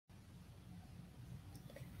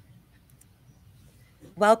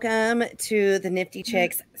Welcome to the NiFTy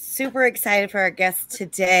Chicks. Super excited for our guests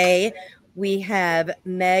today. We have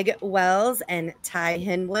Meg Wells and Ty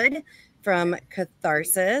Henwood from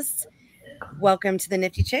Catharsis. Welcome to the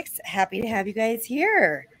NiFTy Chicks. Happy to have you guys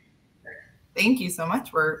here. Thank you so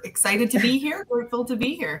much. We're excited to be here. Grateful to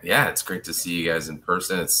be here. Yeah, it's great to see you guys in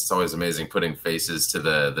person. It's always amazing putting faces to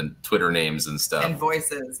the Twitter names and stuff. And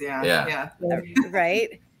voices, yeah.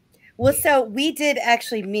 Right. Well, so we did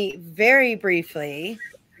actually meet very briefly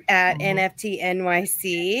at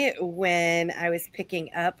NFTNYC when I was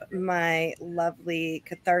picking up my lovely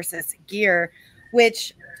Catharsis gear,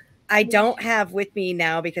 which I don't have with me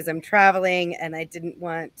now because I'm traveling and I didn't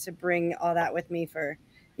want to bring all that with me for,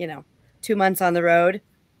 2 months on the road.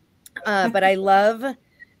 But I love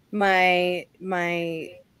my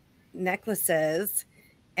necklaces.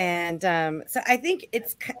 And so I think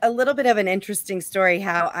it's a little bit of an interesting story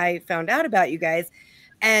how I found out about you guys.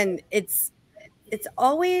 And it's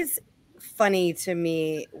always funny to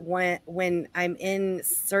me when I'm in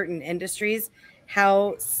certain industries,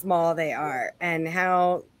 how small they are and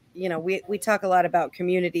how, we talk a lot about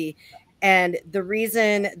community. And the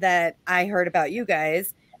reason that I heard about you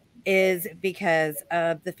guys is because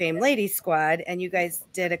of the Fame Ladies Squad, and you guys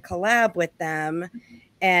did a collab with them.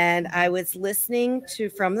 And I was listening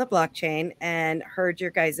to From the Blockchain and heard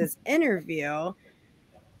your guys' interview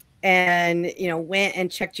and, went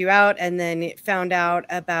and checked you out and then found out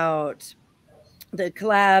about the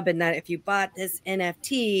collab and that if you bought this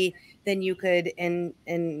NFT, then you could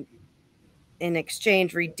in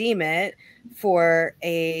exchange redeem it for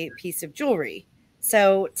a piece of jewelry.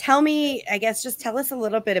 So tell me, I guess, just tell us a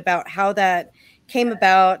little bit about how that came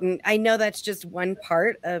about. And I know that's just one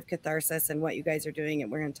part of Catharsis and what you guys are doing.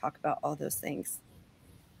 And we're going to talk about all those things.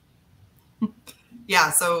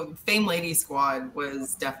 Yeah, so Fame Ladies Squad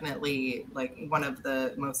was definitely like one of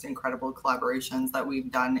the most incredible collaborations that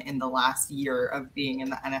we've done in the last year of being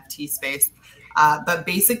in the NFT space. But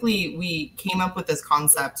basically, we came up with this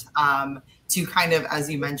concept to kind of, as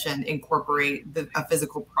you mentioned, incorporate a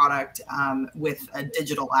physical product with a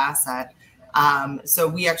digital asset. So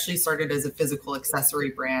we actually started as a physical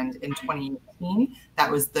accessory brand in 2018.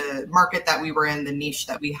 That was the market that we were in, the niche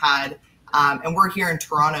that we had. And we're here in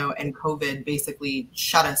Toronto, and COVID basically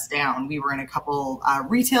shut us down. We were in a couple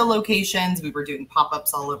retail locations. We were doing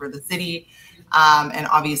pop-ups all over the city. And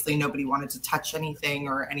obviously nobody wanted to touch anything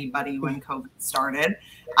or anybody when COVID started.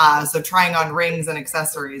 So trying on rings and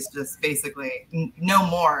accessories, just basically no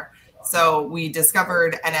more. So we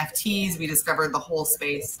discovered NFTs, we discovered the whole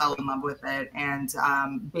space, fell in love with it, and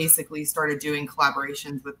basically started doing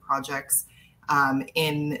collaborations with projects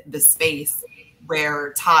in the space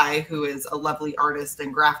where Ty, who is a lovely artist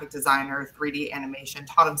and graphic designer, 3D animation,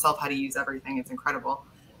 taught himself how to use everything. It's incredible.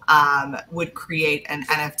 Would create an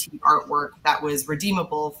NFT artwork that was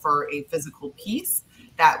redeemable for a physical piece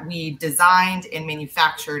that we designed and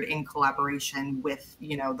manufactured in collaboration with,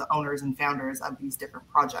 the owners and founders of these different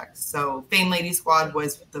projects. So Fame Ladies Squad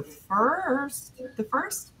was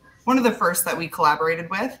one of the first that we collaborated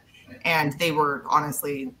with. And they were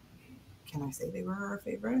honestly, can I say they were our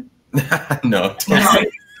favorite? No.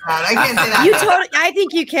 I can't say that. I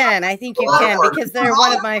think you can. I think you can because they're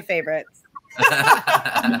one of my favorites.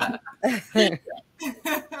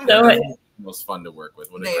 Most fun to work with.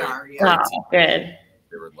 They are, yeah. Oh, good.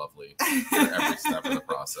 They were lovely for every step of the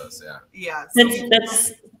process. Yeah.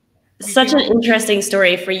 That's such an interesting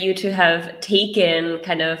story for you to have taken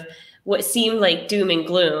kind of what seemed like doom and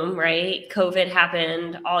gloom, right? COVID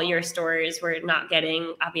happened. All your stores were not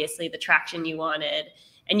getting, obviously, the traction you wanted.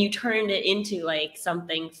 And you turned it into like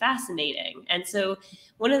something fascinating. And so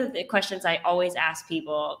one of the questions I always ask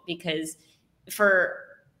people, because for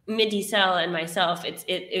Minty Cell and myself,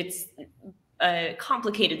 it's a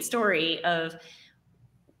complicated story of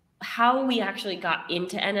how we actually got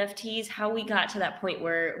into NFTs, how we got to that point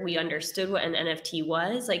where we understood what an NFT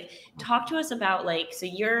was. Like, talk to us about so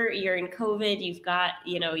you're in COVID, you've got,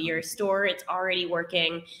 your store, it's already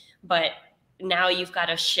working, but now you've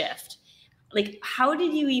got a shift. Like, how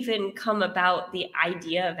did you even come about the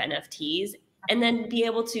idea of NFTs and then be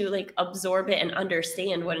able to absorb it and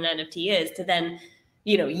understand what an NFT is to then,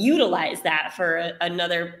 utilize that for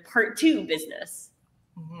another part 2 business?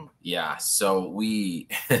 Yeah. So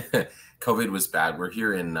COVID was bad. We're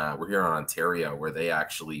here in Ontario, where they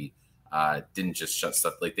actually didn't just shut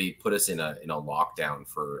stuff. Like, they put us in a lockdown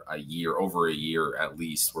for over a year at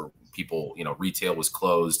least, where people, retail was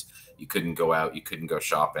closed. You couldn't go out. You couldn't go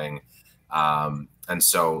shopping. And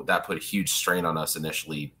so that put a huge strain on us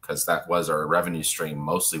initially, because that was our revenue stream.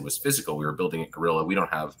 Mostly was physical. We were building at Guerrilla. We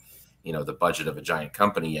don't have, the budget of a giant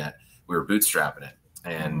company yet. We were bootstrapping it.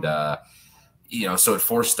 And, you know, so it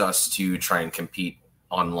forced us to try and compete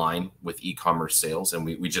online with e-commerce sales, and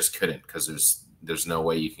we just couldn't, because there's no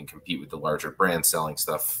way you can compete with the larger brands selling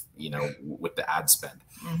stuff, you know, with the ad spend.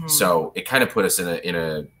 So it kind of put us in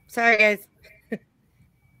a sorry guys.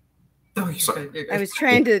 Oh, you're good. I was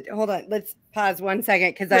trying to hold on. Let's pause 1 second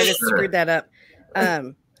because I just screwed that up.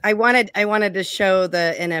 I wanted to show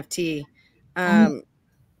the NFT.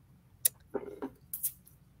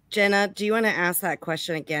 Jenna, do you want to ask that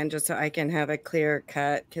question again, just so I can have a clear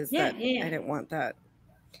cut? Because I didn't want that.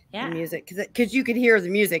 The music, because you could hear the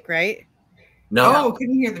music, right? No. Oh,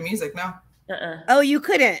 couldn't hear the music. No. Oh, you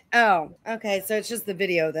couldn't. Oh, okay. So it's just the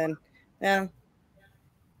video then. Yeah.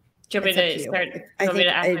 Do you want me to start? I think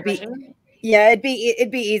it'd be, yeah, it'd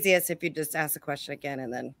be easiest if you just ask the question again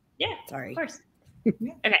and then. Yeah. Sorry. Of course.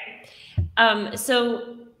 Okay.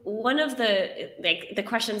 So one of the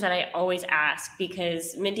questions that I always ask,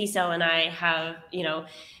 because Minty Cell and I have, you know,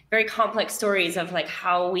 very complex stories of like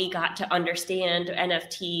how we got to understand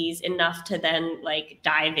NFTs enough to then like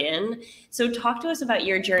dive in. So talk to us about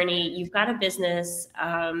your journey. You've got a business,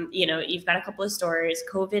 you know, you've got a couple of stores,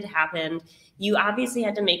 COVID happened. You obviously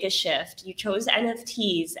had to make a shift. You chose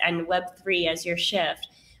NFTs and Web3 as your shift.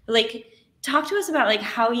 But like, talk to us about like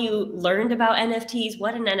how you learned about NFTs,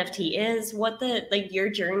 what an NFT is, what the like your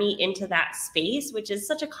journey into that space, which is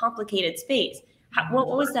such a complicated space. What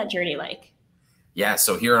was that journey like? Yeah,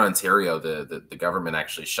 so here in Ontario, the government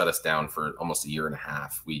actually shut us down for almost a year and a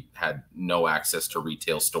half. We had no access to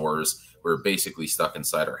retail stores. We were basically stuck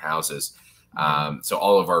inside our houses. So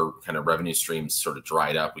all of our kind of revenue streams sort of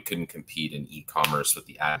dried up. We couldn't compete in e-commerce with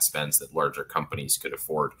the ad spends that larger companies could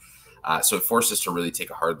afford. So it forced us to really take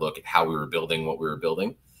a hard look at how we were building what we were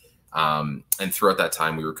building. And throughout that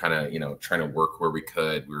time, we were kind of, you know, trying to work where we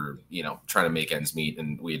could. We were, you know, trying to make ends meet,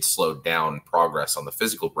 and we had slowed down progress on the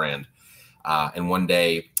physical brand. And one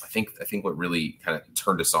day, I think what really kind of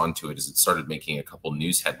turned us onto it is it started making a couple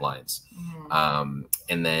news headlines.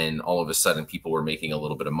 And then all of a sudden, people were making a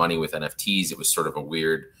little bit of money with NFTs. It was sort of a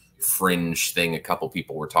weird fringe thing a couple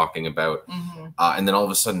people were talking about. And then all of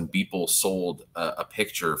a sudden, Beeple sold a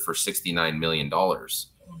picture for $69 million.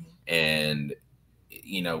 And,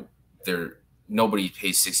 you know, nobody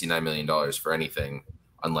pays $69 million for anything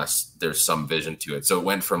unless there's some vision to it. So it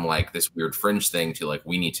went from like this weird fringe thing to like,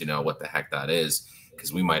 we need to know what the heck that is,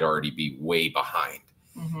 because we might already be way behind.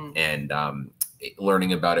 And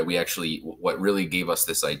learning about it, what really gave us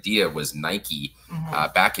this idea was Nike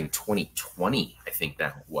back in 2020. I think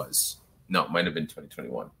that was, no, it might've been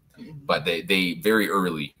 2021, but they very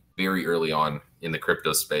early on in the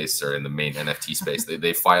crypto space, or in the main NFT space,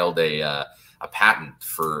 they filed a patent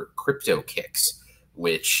for crypto kicks,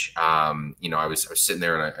 which, you know, I was sitting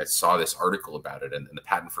there and I saw this article about it, and the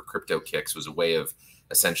patent for crypto kicks was a way of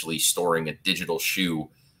essentially storing a digital shoe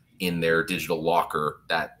in their digital locker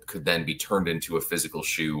that could then be turned into a physical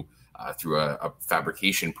shoe through a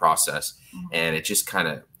fabrication process. And it just kind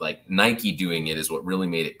of like Nike doing it is what really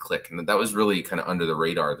made it click. And that was really kind of under the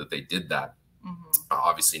radar that they did that.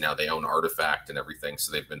 Obviously now they own Artifact and everything,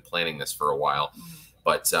 so they've been planning this for a while.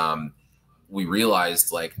 But we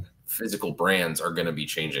realized like physical brands are going to be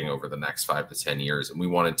changing over the next 5 to 10 years. And we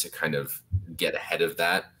wanted to kind of get ahead of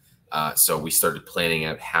that. So we started planning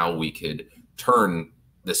out how we could turn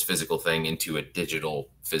this physical thing into a digital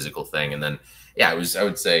physical thing. And then, yeah, it was, I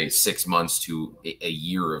would say 6 months to a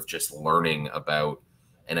year of just learning about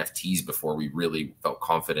NFTs before we really felt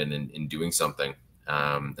confident in doing something.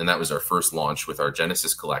 And that was our first launch with our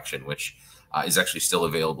Genesis collection, which is actually still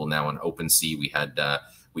available now on OpenSea.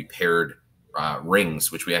 We paired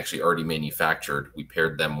rings, which we actually already manufactured. We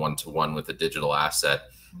paired them one-to-one with a digital asset,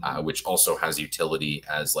 which also has utility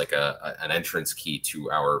as like an entrance key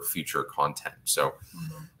to our future content. So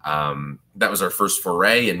that was our first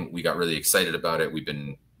foray, and we got really excited about it. We've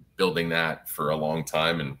been building that for a long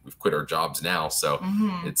time, and we've quit our jobs now. So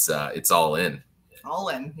it's all in. All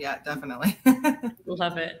in. Yeah, definitely.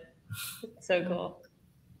 Love it. So cool.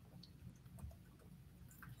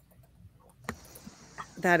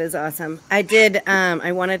 That is awesome. I did.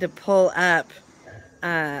 I wanted to pull up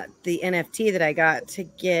the NFT that I got to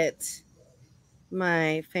get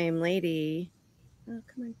my fame lady. Oh,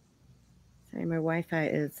 come on. Sorry, my Wi-Fi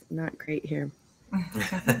is not great here.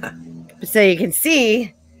 So you can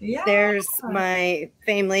see, there's my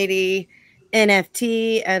fame lady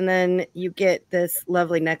NFT, and then you get this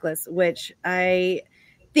lovely necklace, which I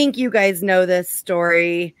think you guys know this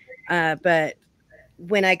story, but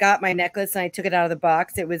when I got my necklace and I took it out of the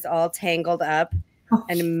box, it was all tangled up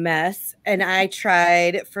and a mess. And I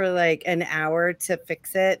tried for like an hour to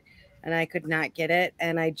fix it, and I could not get it.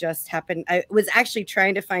 And I was actually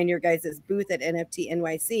trying to find your guys' booth at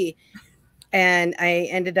NFTNYC. and I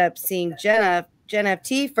ended up seeing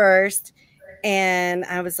JeNFT first, and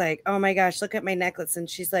I was like, oh my gosh, look at my necklace. And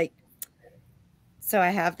she's like, so I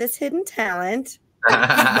have this hidden talent.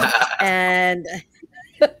 And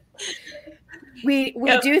we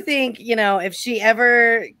do think, you know, if she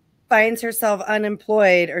ever finds herself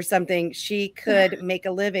unemployed or something, she could make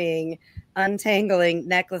a living untangling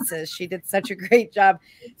necklaces. She did such a great job.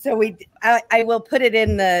 So I will put it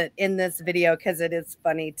in this video because it is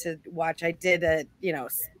funny to watch. I did a, you know,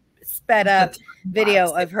 sped up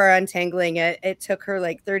video of her untangling it. It took her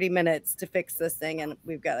like 30 minutes to fix this thing, and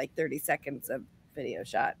we've got like 30 seconds of video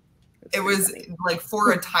shot. It was funny. Like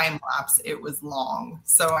for a time lapse, it was long.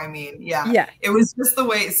 So I mean, yeah, it was just the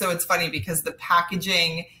way. So it's funny because the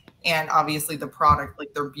packaging and obviously the product,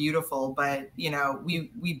 like they're beautiful, but you know,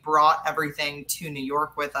 we brought everything to New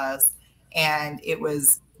York with us, and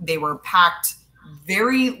they were packed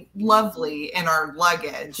very lovely in our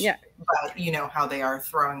luggage. Yeah. But you know how they are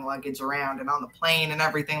throwing luggage around and on the plane and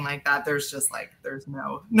everything like that. There's just like, there's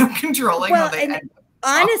no controlling how they end up.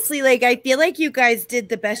 Honestly, like, I feel like you guys did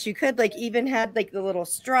the best you could, like even had like the little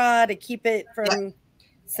straw to keep it from,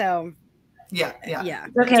 so. Yeah.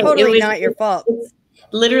 Okay. Totally not your fault.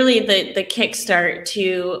 Literally the kickstart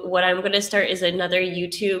to what I'm going to start is another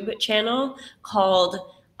YouTube channel called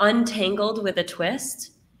Untangled with a Twist.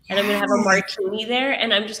 And I'm going to have a martini there,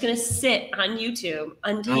 and I'm just going to sit on YouTube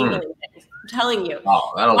untangling things. I'm telling you.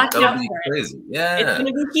 Oh, that'll be crazy. Yeah. It's going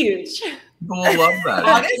to be huge. People will love that.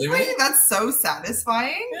 Honestly, that's so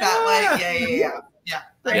satisfying. That like, yeah.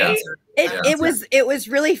 Right? It was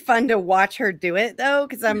really fun to watch her do it though,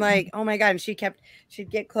 because I'm like, oh my God, and she'd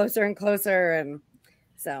get closer and closer, and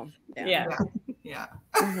so yeah.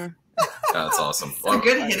 Mm-hmm. That's awesome. It's a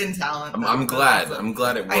good hidden talent. I'm glad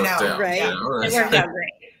it worked out. Right? You know? It worked out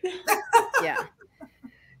great. Yeah.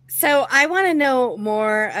 So I want to know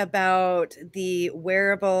more about the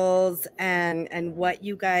wearables and what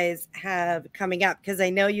you guys have coming up, because I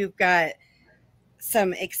know you've got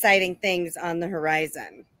some exciting things on the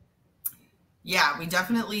horizon. Yeah, we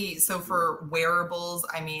definitely, so for wearables,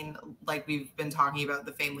 I mean, like we've been talking about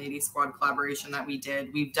the Fame Lady Squad collaboration that we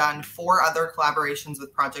did. We've done 4 other collaborations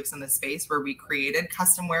with projects in the space where we created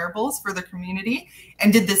custom wearables for the community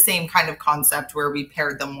and did the same kind of concept where we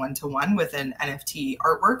paired them one-to-one with an NFT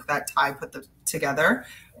artwork that Ty put together.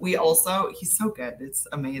 We also, he's so good. It's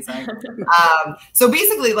amazing. So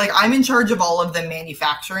basically, like, I'm in charge of all of the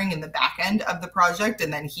manufacturing in the back end of the project,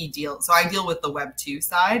 and then so I deal with the Web 2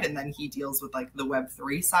 side, and then he deals with like the Web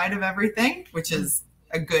 3 side of everything, which is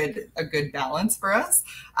a good balance for us.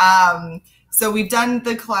 So we've done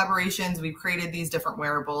the collaborations, we've created these different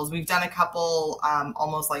wearables. We've done a couple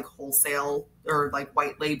almost like wholesale or like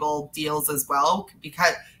white label deals as well,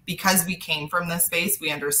 because we came from this space.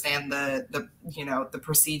 We understand the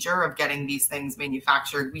procedure of getting these things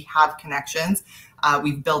manufactured. We have connections.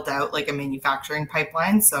 We've built out like a manufacturing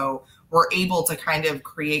pipeline. So we're able to kind of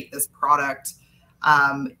create this product,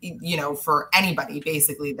 for anybody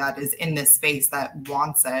basically that is in this space that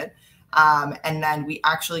wants it. And then we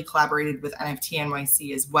actually collaborated with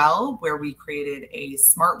NFTNYC as well, where we created a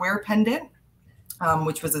smartwear pendant,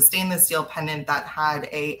 which was a stainless steel pendant that had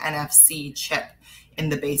a NFC chip in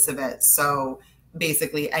the base of it. So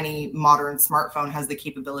basically any modern smartphone has the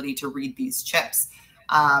capability to read these chips.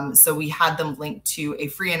 So we had them linked to a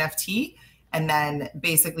free NFT. And then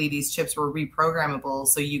basically these chips were reprogrammable,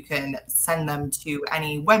 so you can send them to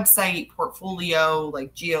any website, portfolio,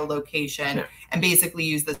 like geolocation, and basically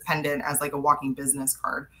use this pendant as like a walking business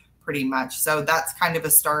card pretty much. So that's kind of a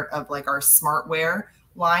start of like our smartwear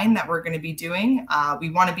line that we're going to be doing. We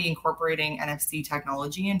want to be incorporating NFC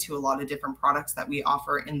technology into a lot of different products that we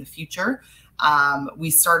offer in the future.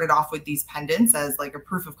 We started off with these pendants as like a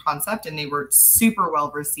proof of concept, and they were super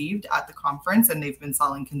well received at the conference, and they've been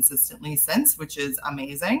selling consistently since, which is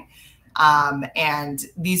amazing. And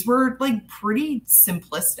these were like pretty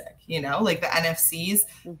simplistic, like the NFCs,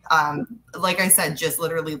 like I said, just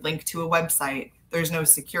literally link to a website. There's no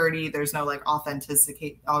security. There's no like authentic.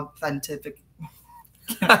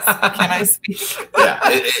 Can I speak?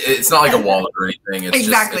 It's not like a wallet or anything. It's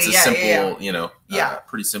exactly. Just, it's a simple,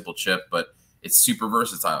 pretty simple chip, but it's super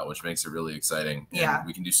versatile, which makes it really exciting. And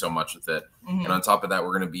we can do so much with it. And on top of that,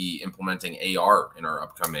 we're going to be implementing AR in our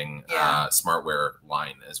upcoming smartwear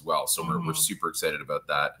line as well. So we're super excited about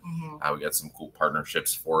that. We got some cool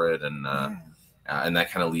partnerships for it, and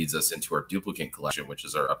that kind of leads us into our Duplicant collection, which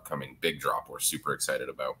is our upcoming big drop. We're super excited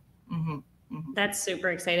about. That's super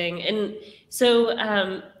exciting. And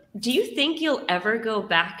so do you think you'll ever go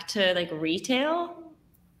back to like retail?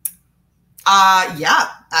 Yeah,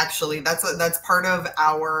 actually, that's part of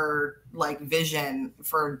our like vision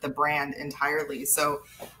for the brand entirely. So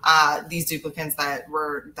these duplicants that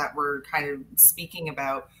we're kind of speaking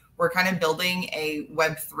about, we're kind of building a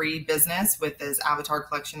Web3 business with this avatar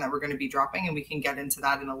collection that we're going to be dropping, and we can get into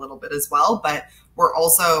that in a little bit as well. But we're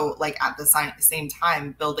also like at the same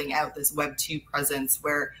time building out this Web2 presence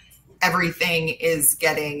where everything is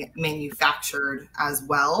getting manufactured as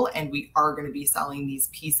well. And we are going to be selling these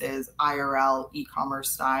pieces IRL, e-commerce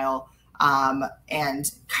style,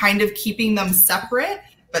 and kind of keeping them separate,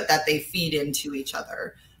 but that they feed into each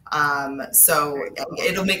other. So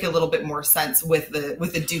it'll make a little bit more sense with the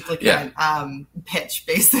duplicant pitch,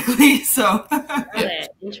 basically. So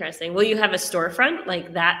interesting. Will you have a storefront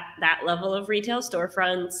like that level of retail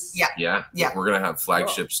storefronts? Yeah. We're gonna have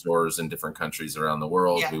flagship stores in different countries around the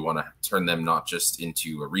world. Yeah. We want to turn them not just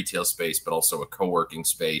into a retail space, but also a co-working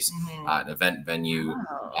space, an event venue,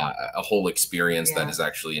 a whole experience that is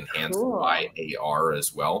actually enhanced by AR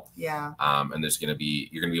as well. Yeah. And you're gonna be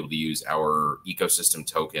able to use our ecosystem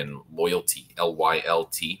token Loyalty,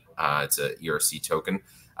 LYLT. It's a ERC token,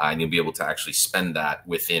 and you'll be able to actually spend that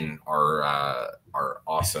within our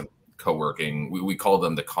awesome co-working. We call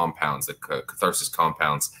them the compounds, the Catharsis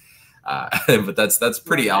compounds, but that's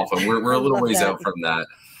pretty alpha. We're a little ways out from that.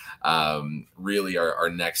 Really, our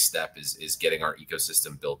next step is getting our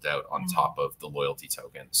ecosystem built out on top of the loyalty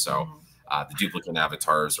token. So the duplicate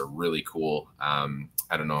avatars are really cool. I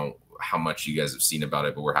don't know how much you guys have seen about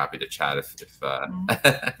it, but we're happy to chat if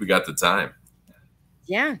we got the time.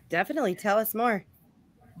 Yeah, definitely. Tell us more.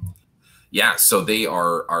 Yeah, so they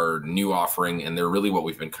are our new offering, and they're really what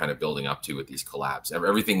we've been kind of building up to with these collabs.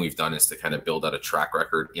 Everything we've done is to kind of build out a track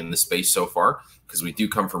record in the space so far, because we do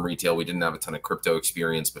come from retail. We didn't have a ton of crypto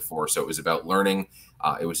experience before, so it was about learning.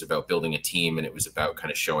 It was about building a team, and it was about kind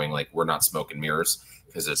of showing like we're not smoke and mirrors,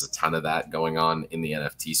 because there's a ton of that going on in the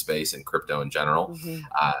NFT space and crypto in general.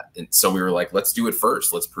 And so we were like, let's do it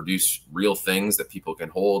first. Let's produce real things that people can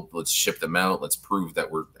hold. Let's ship them out. Let's prove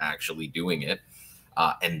that we're actually doing it.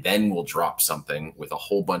 And then we'll drop something with a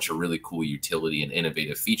whole bunch of really cool utility and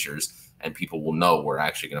innovative features, and people will know we're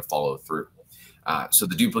actually going to follow through. So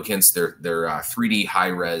the duplicants, they're 3D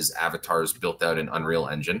high-res avatars built out in Unreal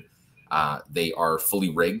Engine. They are fully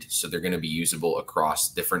rigged, so they're going to be usable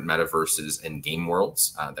across different metaverses and game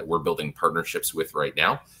worlds that we're building partnerships with right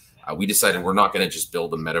now. We decided we're not going to just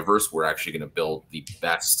build a metaverse. We're actually going to build the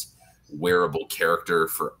best wearable character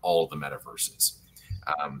for all the metaverses.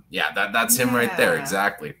 That's him right there.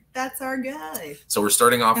 Exactly. That's our guy. So we're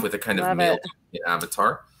starting off with a kind of male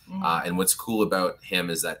avatar. And what's cool about him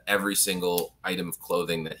is that every single item of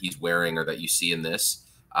clothing that he's wearing or that you see in this,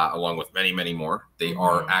 along with many, many more, they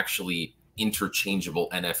are actually interchangeable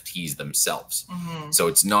NFTs themselves. So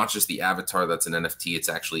it's not just the avatar that's an NFT. It's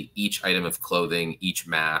actually each item of clothing, each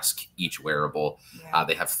mask, each wearable.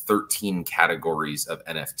 They have 13 categories of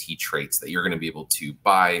NFT traits that you're going to be able to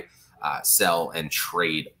buy, sell, and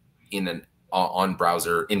trade in an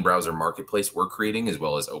in-browser marketplace we're creating, as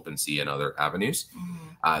well as OpenSea and other avenues.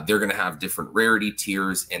 They're going to have different rarity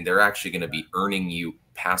tiers, and they're actually going to be earning you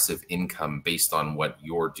passive income based on what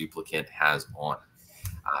your duplicant has on.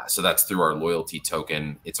 So that's through our loyalty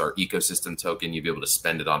token. It's our ecosystem token. You'll be able to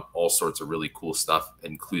spend it on all sorts of really cool stuff,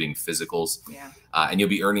 including physicals. And you'll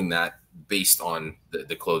be earning that based on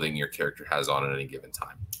the clothing your character has on at any given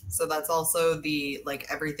time. So that's also the, like,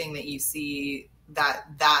 everything that you see that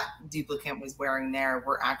duplicant was wearing there,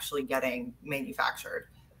 we're actually getting manufactured.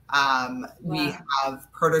 We have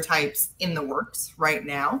prototypes in the works right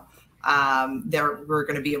now. We're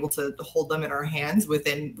going to be able to hold them in our hands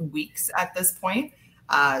within weeks at this point.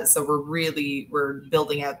 So we're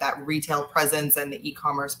building out that retail presence and the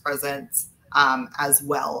e-commerce presence, as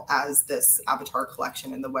well as this avatar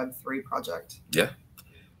collection in the Web3 project. Yeah.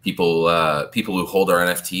 People who hold our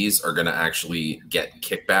NFTs are going to actually get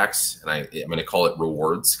kickbacks, and I'm going to call it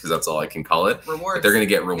rewards because that's all I can call it. Rewards. But they're going to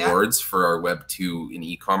get rewards for our Web2 and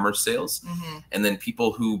e-commerce sales. And then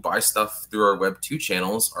people who buy stuff through our Web2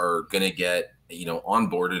 channels are going to get,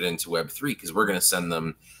 onboarded into Web3 because we're going to send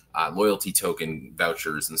them loyalty token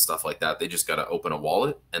vouchers and stuff like that. They just got to open a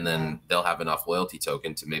wallet, and then they'll have enough loyalty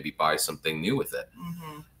token to maybe buy something new with it.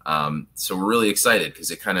 So we're really excited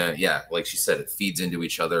because it kind of, like she said, it feeds into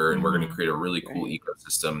each other, and we're going to create a really cool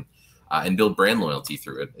ecosystem and build brand loyalty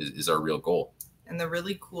through it is our real goal. And the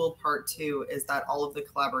really cool part too is that all of the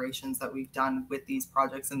collaborations that we've done with these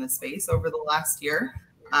projects in the space over the last year,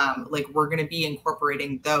 we're going to be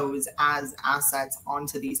incorporating those as assets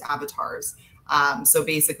onto these avatars. So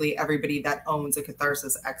basically everybody that owns a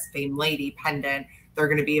Catharsis X Fame Lady pendant, they're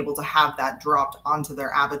going to be able to have that dropped onto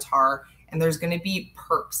their avatar. and there's going to be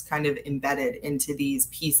perks kind of embedded into these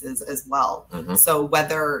pieces as well. So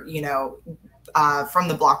whether, you know, From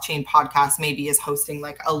the Blockchain podcast maybe is hosting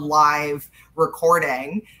like a live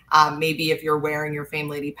recording. Maybe if you're wearing your Fame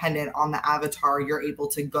Lady pendant on the avatar, you're able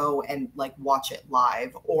to go and like watch it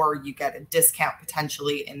live, or you get a discount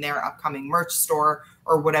potentially in their upcoming merch store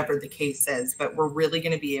or whatever the case is. But we're really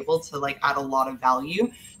going to be able to like add a lot of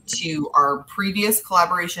value to our previous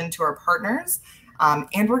collaboration, to our partners.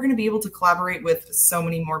 And we're going to be able to collaborate with so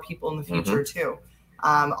many more people in the future too.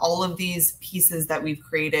 All of these pieces that we've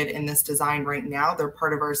created in this design right now, they're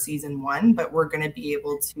part of our season 1, but we're going to be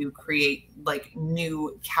able to create like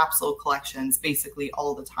new capsule collections basically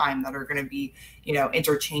all the time that are going to be, you know,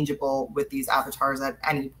 interchangeable with these avatars at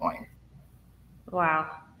any point. Wow.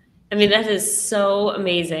 I mean, that is so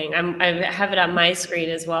amazing. I have it on my screen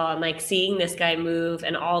as well. I'm like seeing this guy move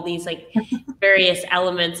and all these like various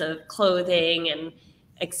elements of clothing and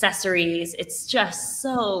accessories. It's just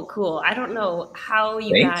so cool. I don't know how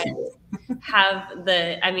you guys have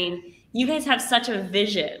I mean, you guys have such a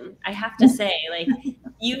vision. I have to say, like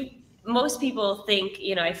most people think,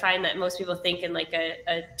 you know, I find that most people think in like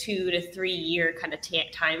a 2 to 3 year kind of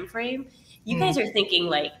time frame. You guys are thinking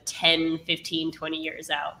like 10, 15, 20 years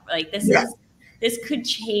out. Like this could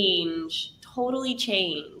change, totally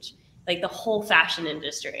change like the whole fashion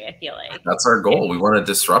industry. I feel like that's our goal. We want to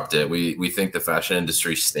disrupt it. We think the fashion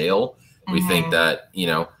industry is stale. We think that, you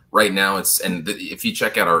know, right now if you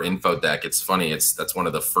check out our info deck, it's funny. That's one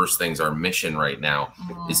of the first things. Our mission right now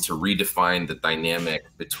is to redefine the dynamic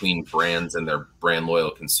between brands and their brand loyal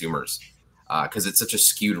consumers. Because it's such a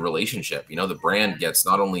skewed relationship. You know, the brand gets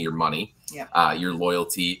not only your money, your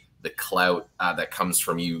loyalty, the clout that comes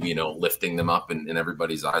from you, you know, lifting them up in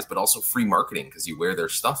everybody's eyes, but also free marketing because you wear their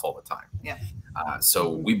stuff all the time. So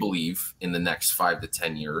we believe in the next 5 to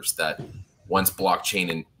 10 years that once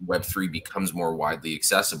blockchain and Web3 becomes more widely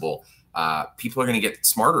accessible, people are going to get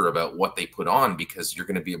smarter about what they put on, because you're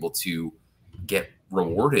going to be able to get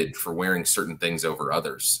rewarded for wearing certain things over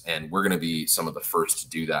others. And we're going to be some of the first to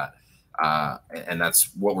do that. And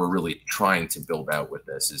that's what we're really trying to build out with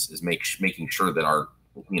this is making sure that our,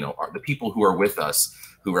 you know, the people who are with us,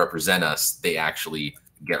 who represent us, they actually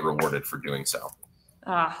get rewarded for doing so.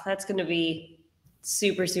 That's going to be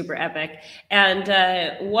super, super epic.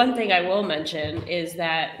 And one thing I will mention is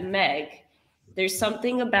that Meg, there's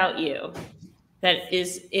something about you that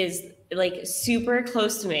is like super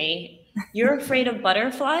close to me. You're afraid of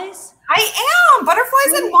butterflies? I am.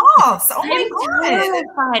 Butterflies and moths. Oh my God. I'm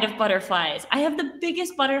terrified of butterflies. I have the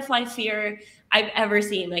biggest butterfly fear I've ever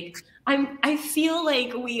seen. Like I feel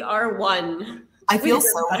like we are one. I feel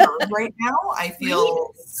so heard right now. I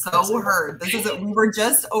feel so heard. We were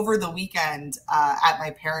just over the weekend at my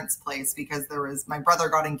parents' place because my brother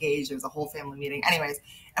got engaged. It was a whole family meeting. Anyways,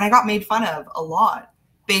 and I got made fun of a lot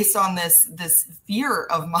based on this fear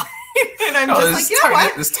of mine. And I'm just like, you know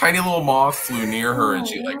what? This tiny little moth flew near her and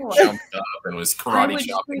she like jumped up and was karate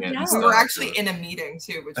chopping it. We were actually in a meeting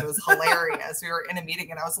too, which was hilarious. We were in a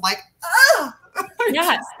meeting and I was like, ah!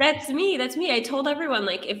 Yes, that's me. That's me. I told everyone,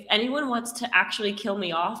 like, if anyone wants to actually kill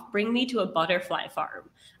me off, bring me to a butterfly farm.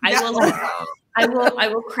 I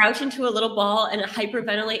will crouch into a little ball and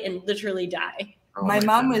hyperventilate and literally die. Oh my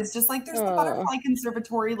mom was just like, there's the Butterfly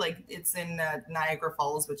Conservatory. Like, it's in Niagara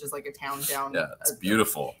Falls, which is like a town down. Yeah, it's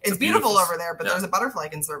beautiful. It's beautiful over there, but there's a Butterfly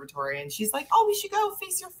Conservatory. And she's like, oh, we should go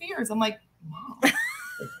face your fears. I'm like, Mom.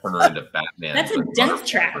 Turn her into Batman. That's a death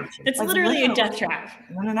trap. That's like, literally a death trap.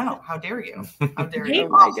 No. How dare you? How dare you? Oh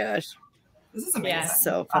my gosh. This is amazing. Yeah,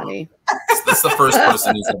 so funny. That's the first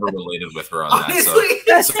person who's ever related with her on Honestly.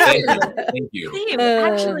 that. So thank you. Same.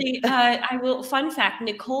 Actually, I will. Fun fact: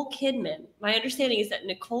 Nicole Kidman. My understanding is that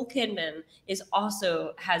Nicole Kidman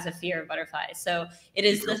has a fear of butterflies. So it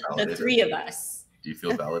is the three of us. Do you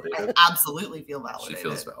feel validated? I absolutely feel validated. She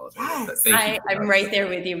feels validated. Yes. Thank you. I'm right there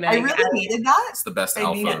with you, Meg. I really needed that. It's the best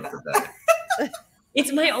alpha for that.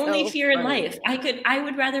 It's my only fear in life. I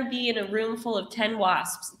would rather be in a room full of 10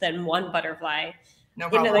 wasps than one butterfly. No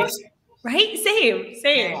problem. Right? Same.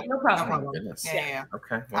 Yeah, no problem. Oh my goodness. Yeah.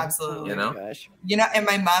 Okay. Well, absolutely. You know, and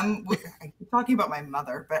my mom, I keep talking about my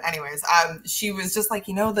mother, but anyways, she was just like,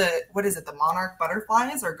 the monarch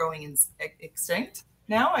butterflies are going extinct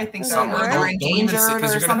now. I think they're endangered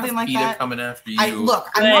or something like that. Coming after you. I'm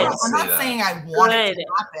not saying I want it to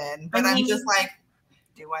happen, but I'm just like,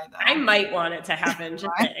 do I though? I might want it to happen.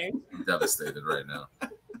 Just saying. I'm devastated right now.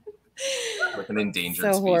 Like an endangered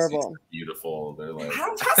species. Horrible. They're beautiful. They're like, I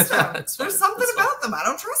don't trust them. There's something about them. I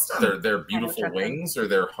don't trust them. Their beautiful wings or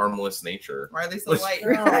their harmless nature. Why are they so light?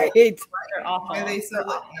 Right. They're awful. Why are they so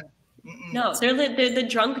light? No, they're the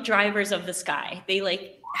drunk drivers of the sky. They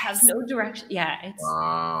like have no direction. Yeah, it's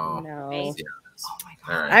wow. No. Yeah. Oh my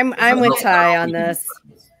God. All right. I'm with Ty on this.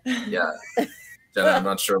 Yeah. Jenna, I'm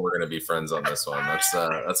not sure we're gonna be friends on this one.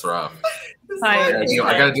 That's rough. Fine.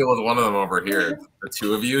 I gotta deal with one of them over here. The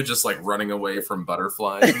two of you just like running away from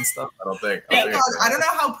butterflies and stuff. I don't think. I don't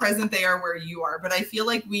know how present they are where you are, but I feel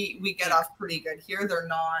like we get off pretty good here. They're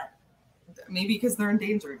not, maybe because they're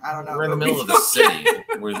endangered. I don't know. We're in the middle of the city.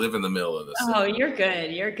 We live in the middle of the city. Oh, you're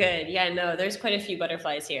good. You're good. Yeah, no, there's quite a few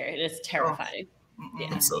butterflies here. It is terrifying. Yeah.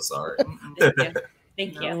 I'm so sorry. Thank you.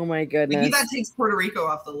 Thank you. Oh my goodness. Maybe that takes Puerto Rico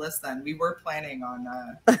off the list then. We were planning on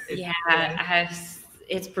Yeah,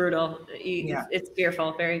 it's brutal. Yeah. It's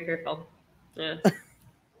fearful, very fearful. Yeah.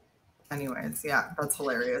 Anyways, yeah, that's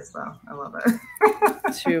hilarious though. I love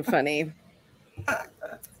it. Too funny.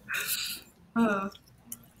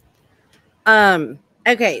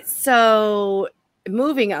 Okay, so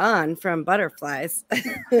moving on from butterflies,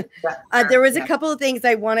 there was a couple of things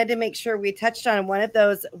I wanted to make sure we touched on. One of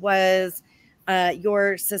those was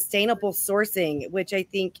your sustainable sourcing, which I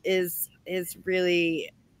think is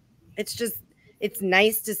really, it's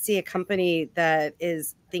nice to see a company that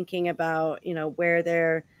is thinking about, you know, where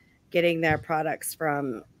they're getting their products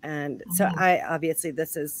from. And so obviously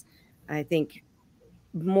this is, I think,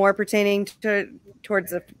 more pertaining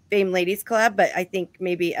towards the Fame Ladies collab, but I think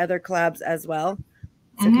maybe other collabs as well.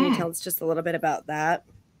 So can you tell us just a little bit about that?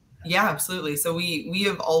 Yeah, absolutely. So we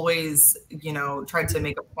have always, you know, tried to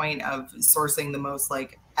make a point of sourcing the most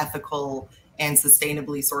like ethical and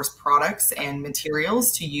sustainably sourced products and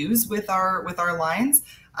materials to use with our lines.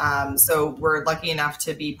 So we're lucky enough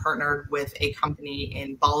to be partnered with a company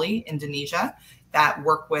in Bali, Indonesia, that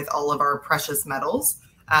work with all of our precious metals.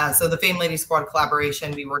 So the Fame Lady Squad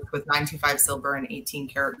collaboration, we worked with 925 silver and 18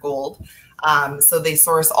 karat gold. So they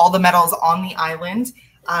source all the metals on the island,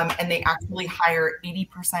 and they actually hire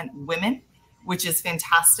 80% women, which is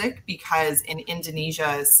fantastic because in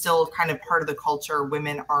Indonesia, still kind of part of the culture,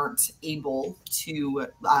 women aren't able to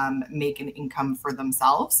make an income for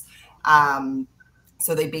themselves.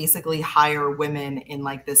 So they basically hire women in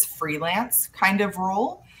like this freelance kind of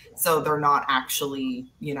role. So they're not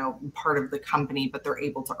actually, you know, part of the company, but they're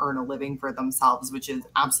able to earn a living for themselves, which is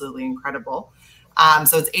absolutely incredible.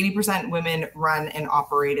 So it's 80% women run and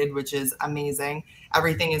operated, which is amazing.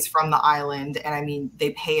 Everything is from the island. And I mean,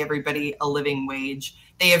 they pay everybody a living wage.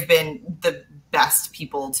 They have been the best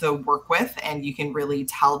people to work with. And you can really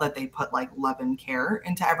tell that they put like love and care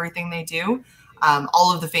into everything they do.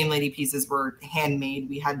 All of the Fame Lady pieces were handmade.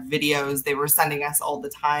 We had videos they were sending us all the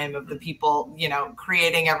time of the people, you know,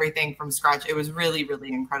 creating everything from scratch. It was really,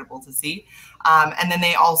 really incredible to see. And then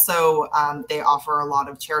they also, they offer a lot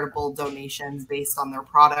of charitable donations based on their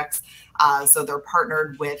products. So they're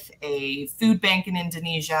partnered with a food bank in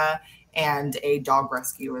Indonesia and a dog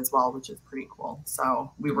rescue as well, which is pretty cool.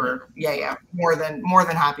 So we were, more than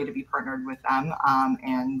happy to be partnered with them.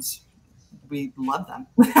 And we love them.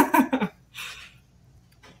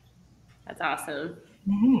 That's awesome.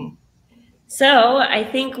 So I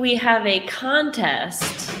think we have a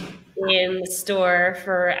contest in the store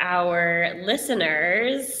for our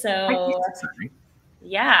listeners. So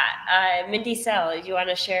yeah, Mindy Sell, do you want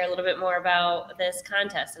to share a little bit more about this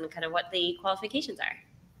contest and kind of what the qualifications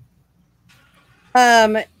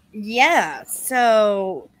are? Yeah.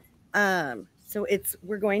 So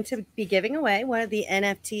we're going to be giving away one of the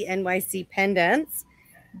NFTNYC pendants,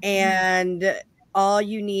 and all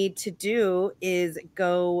you need to do is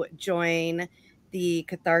go join the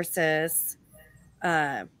Catharsis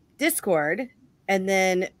Discord. And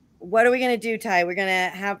then what are we going to do, Ty? We're going to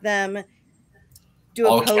have them do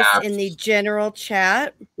a post in the general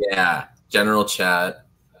chat. Yeah, general chat.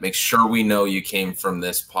 Make sure we know you came from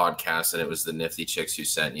this podcast and it was the NiFTy Chicks who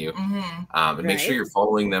sent you. And make sure you're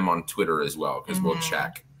following them on Twitter as well, because we'll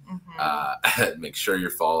check. Make sure you're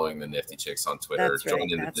following the NiFTy Chicks on Twitter. That's Join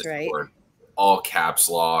right. in the That's Discord. right. All caps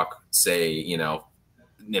lock, say, you know,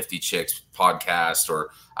 NiFTy Chicks podcast, or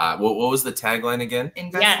what was the tagline again?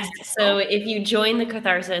 Yes. So if you join the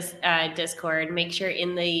Catharsis Discord, make sure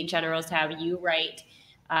in the generals tab you write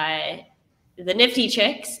the NiFTy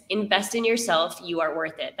Chicks, invest in yourself, you are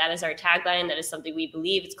worth it. That is our tagline. That is something we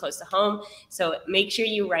believe. It's close to home. So make sure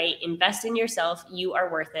you write, invest in yourself, you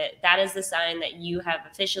are worth it. That is the sign that you have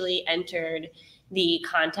officially entered the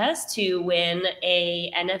contest to win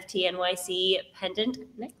a NFTNYC pendant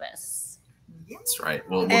necklace. That's right.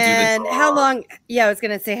 We'll do the draw. How long? Yeah, I was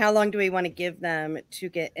going to say, how long do we want to give them to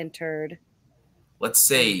get entered? Let's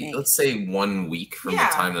say 1 week from the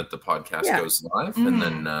time that the podcast goes live, and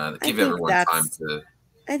then give everyone time to.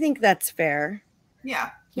 I think that's fair.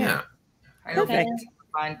 Yeah. Perfect.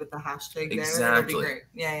 Find with the hashtag exactly. there. That'd be great.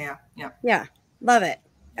 Yeah. Love it.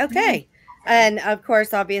 Okay. And of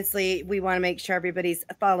course, obviously, we want to make sure everybody's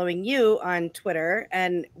following you on Twitter.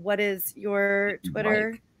 And what is your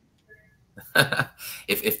Twitter?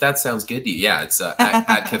 If that sounds good to you, yeah, it's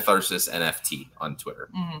at Catharsis NFT on Twitter.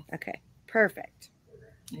 Okay, perfect.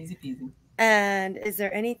 Easy peasy. And is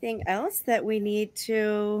there anything else that we need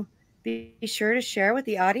to be sure to share with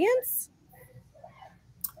the audience?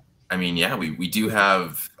 I mean, yeah, we do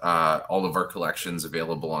have all of our collections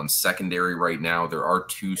available on secondary right now. There are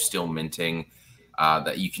 2 still minting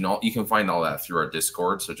that you can find all that through our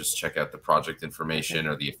Discord. So just check out the project information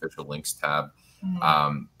or the official links tab.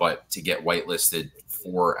 But to get whitelisted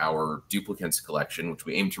for our Duplicants collection, which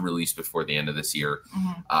we aim to release before the end of this year,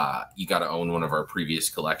 you got to own one of our previous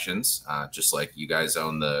collections, just like you guys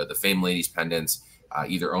own the Fame Ladies pendants,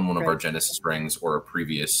 either own one of our Genesis rings or a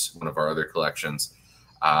previous one of our other collections.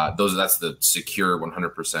 That's the secure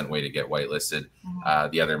 100% way to get whitelisted.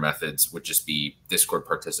 The other methods would just be Discord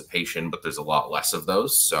participation, but there's a lot less of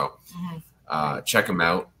those. So check them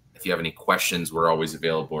out. If you have any questions, we're always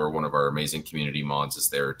available, or one of our amazing community mods is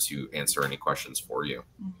there to answer any questions for you.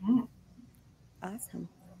 Awesome.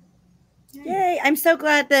 Yay. I'm so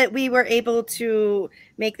glad that we were able to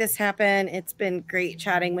make this happen. It's been great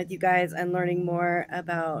chatting with you guys and learning more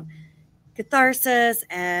about Catharsis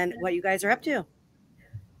and what you guys are up to.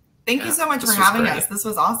 Thank you so much for having us. This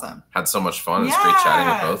was awesome. Had so much fun. It's great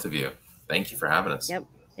chatting with both of you. Thank you for having us. Yep.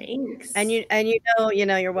 Thanks. And you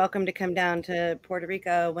know, you're welcome to come down to Puerto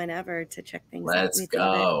Rico whenever to check things out. Let's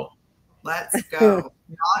go. Let's go.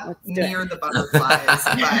 Not near the butterflies,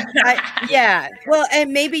 but yeah. Well,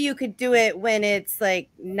 and maybe you could do it when it's like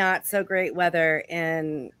not so great weather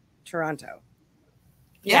in Toronto.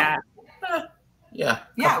 Yeah.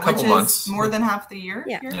 Couple months. Is more than half the year.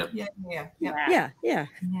 Yeah.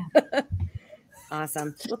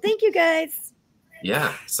 Awesome. Well, thank you guys.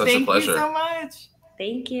 Yeah, such a pleasure. Thank you so much.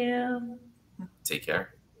 Thank you. Take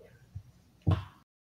care.